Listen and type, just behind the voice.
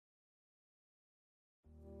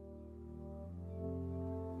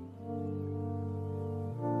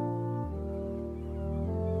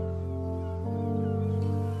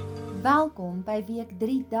aangekom by week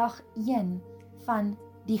 3 dag 1 van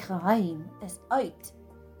Die geheim is uit.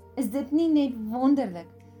 Is dit nie net wonderlik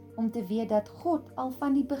om te weet dat God al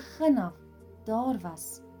van die begin af daar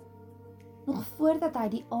was? Nog voordat hy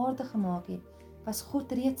die aarde gemaak het, was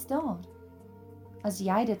God reeds daar. As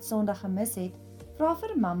jy dit Sondag gemis het, vra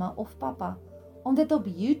vir mamma of pappa om dit op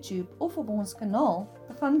YouTube of op ons kanaal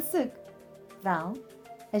te gaan soek. Wel,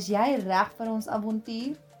 is jy reg vir ons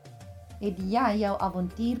avontuur? Het jy jou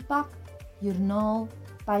avontuurpak, joernaal,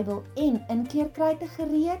 Bybel en inkleerkruite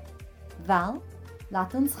gereed? Wel,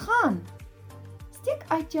 laat ons gaan. Steek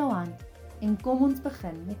uit jou hand en kom ons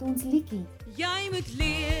begin met ons liedjie. Jy moet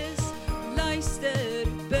lees, luister,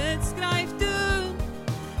 bid, skryf, doen.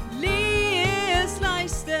 Lees,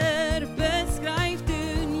 luister, bid, skryf,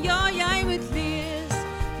 doen. Ja, jy moet lees,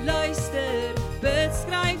 luister, bid,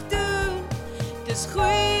 skryf, doen. Dis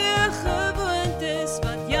goeie gewoontes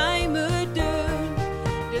wat jy moet doen.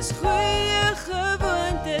 Dis goeie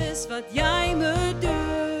gewoontes wat jy moet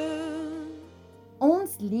doen.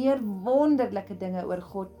 Ons leer wonderlike dinge oor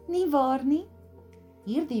God, nie waar nie?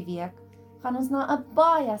 Hierdie week gaan ons na 'n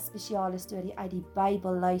baie spesiale storie uit die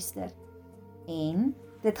Bybel luister. En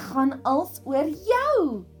dit gaan als oor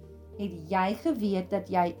jou. Het jy geweet dat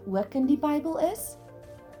jy ook in die Bybel is?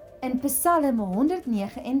 In Psalm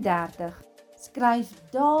 139 skryf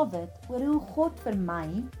Dawid oor hoe God vir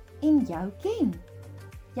my en jou ken.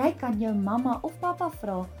 Jy kan jou mamma of pappa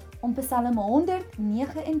vra om Psalm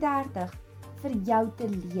 139 vir jou te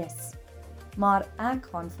lees. Maar ek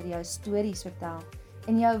gaan vir jou stories vertel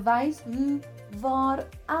en jou wys hoe waar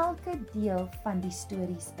elke deel van die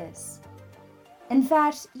stories is. In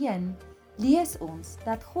vers 1 lees ons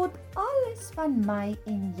dat God alles van my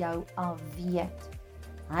en jou al weet.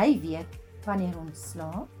 Hy weet wanneer ons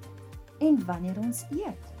slaap en wanneer ons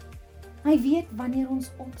eet. Hy weet wanneer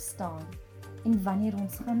ons opstaan en wanneer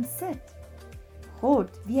ons gaan sit. God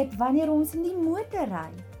weet wanneer ons in die motor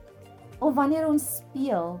ry of wanneer ons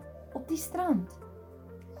speel op die strand.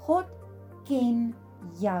 God ken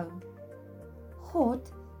jou.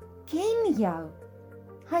 God ken jou.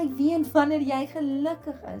 Hy weet wanneer jy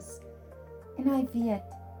gelukkig is en hy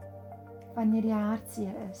weet wanneer jy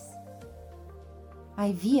hartseer is.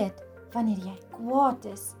 Hy weet wanneer jy kwaad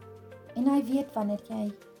is en hy weet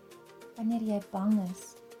wanneer jy bang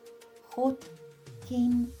is. God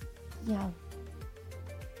ken jou.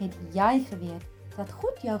 Het jy geweet dat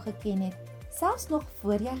God jou geken het, selfs nog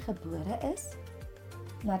voor jy gebore is?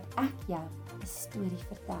 Laat ek jou 'n storie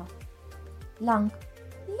vertel. Lang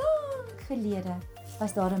gelede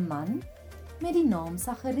was daar 'n man met die naam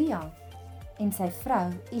Sagaria en sy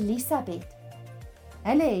vrou Elisabeth.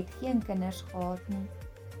 Hulle het geen kinders gehad nie.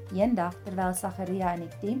 Eendag terwyl Sagaria in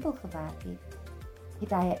die tempel gewerk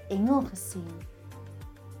het hy 'n engel gesien.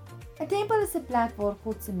 'n Tempel is 'n plek waar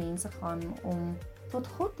God se mense gaan om tot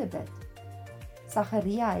God te bid.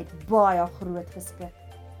 Sagaria het baie groot geskrik.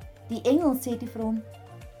 Die engel sê toe vir hom: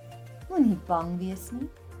 "Moenie bang wees nie.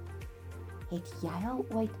 Het jy al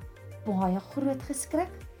ooit baie groot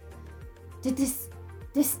geskrik?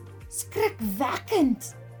 Dis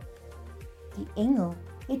skrikwekkend." Die engel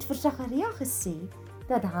het vir Sagaria gesê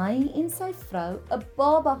dat hy en sy vrou 'n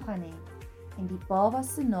baba gaan hê en die baba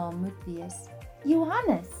se naam moet wees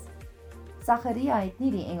Johannes. Sagaria het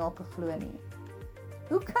nie die engel geglo nie.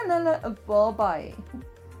 Hoe kan hulle 'n baba hê?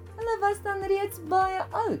 Hulle was dan reeds baie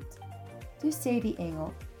oud. Toe sê die engel: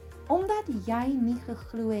 "Omdat jy nie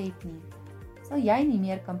geglo het nie, sal jy nie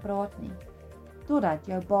meer kan praat nie, totdat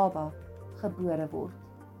jou baba gebore word."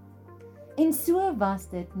 En so was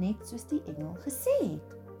dit net soos die engel gesê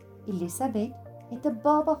het. Elisabeth het 'n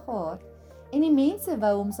baba gehad en die mense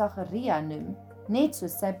wou hom Sagaria noem, net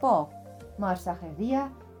soos sy pa. Maar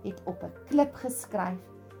Sagaria het op 'n klip geskryf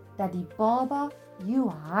dat die baba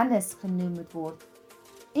Johannes genoem moet word.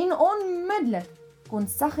 En onmiddellik kon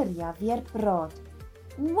Sagaria weer praat.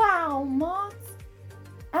 Wow, maat!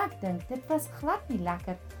 Ek dink dit was glad nie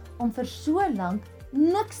lekker om vir so lank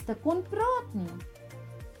niks te kon praat nie.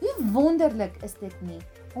 Hoe wonderlik is dit nie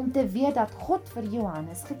om te weet dat God vir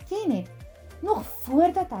Johannes geken het, nog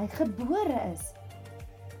voordat hy gebore is.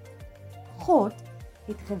 God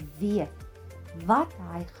het geweet wat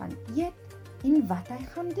hy gaan eet en wat hy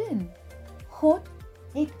gaan doen. God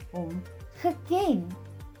het hom geken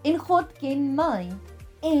en God ken my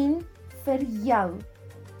en vir jou.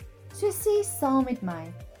 So sê saam met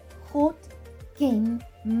my, God ken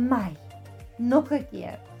my. Nog 'n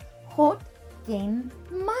keer, God ken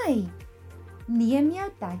my. Neem jou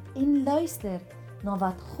tyd en luister na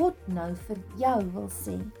wat God nou vir jou wil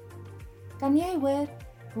sê. Kan jy hoor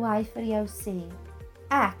hoe hy vir jou sê?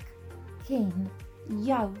 Ek ken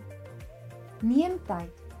jou. Neem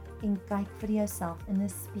tyd en kyk vir jouself in 'n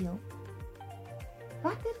spieël.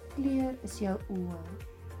 Watter kleur is jou oë?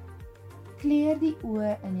 Kleur die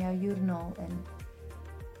oë in jou joernaal in.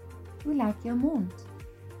 Hoe lyk jou mond?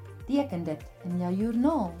 Teken dit in jou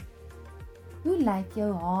joernaal. Hoe lyk jou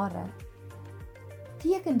hare?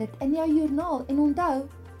 Teken dit in jou joernaal en onthou,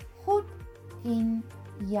 God ken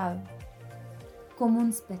jou. Kom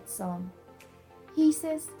ons bid saam.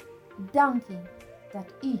 Jesus, dankie dat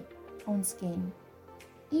U ons ken.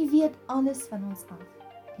 U weet alles van ons af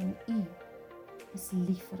en U is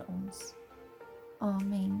lief vir ons.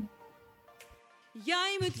 Amen.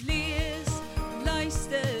 Jy moet lees,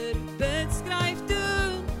 luister, bid, skryf,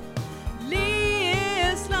 doen.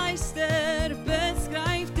 Lees, luister, bid,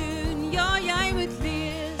 skryf, doen. Ja, jy moet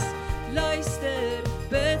lees, luister,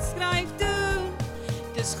 bid, skryf, doen.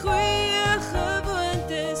 Dis goeie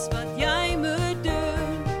gewoontes wat jy moet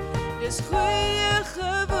doen. Dis goeie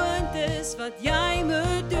gewoontes wat jy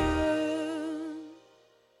moet doen.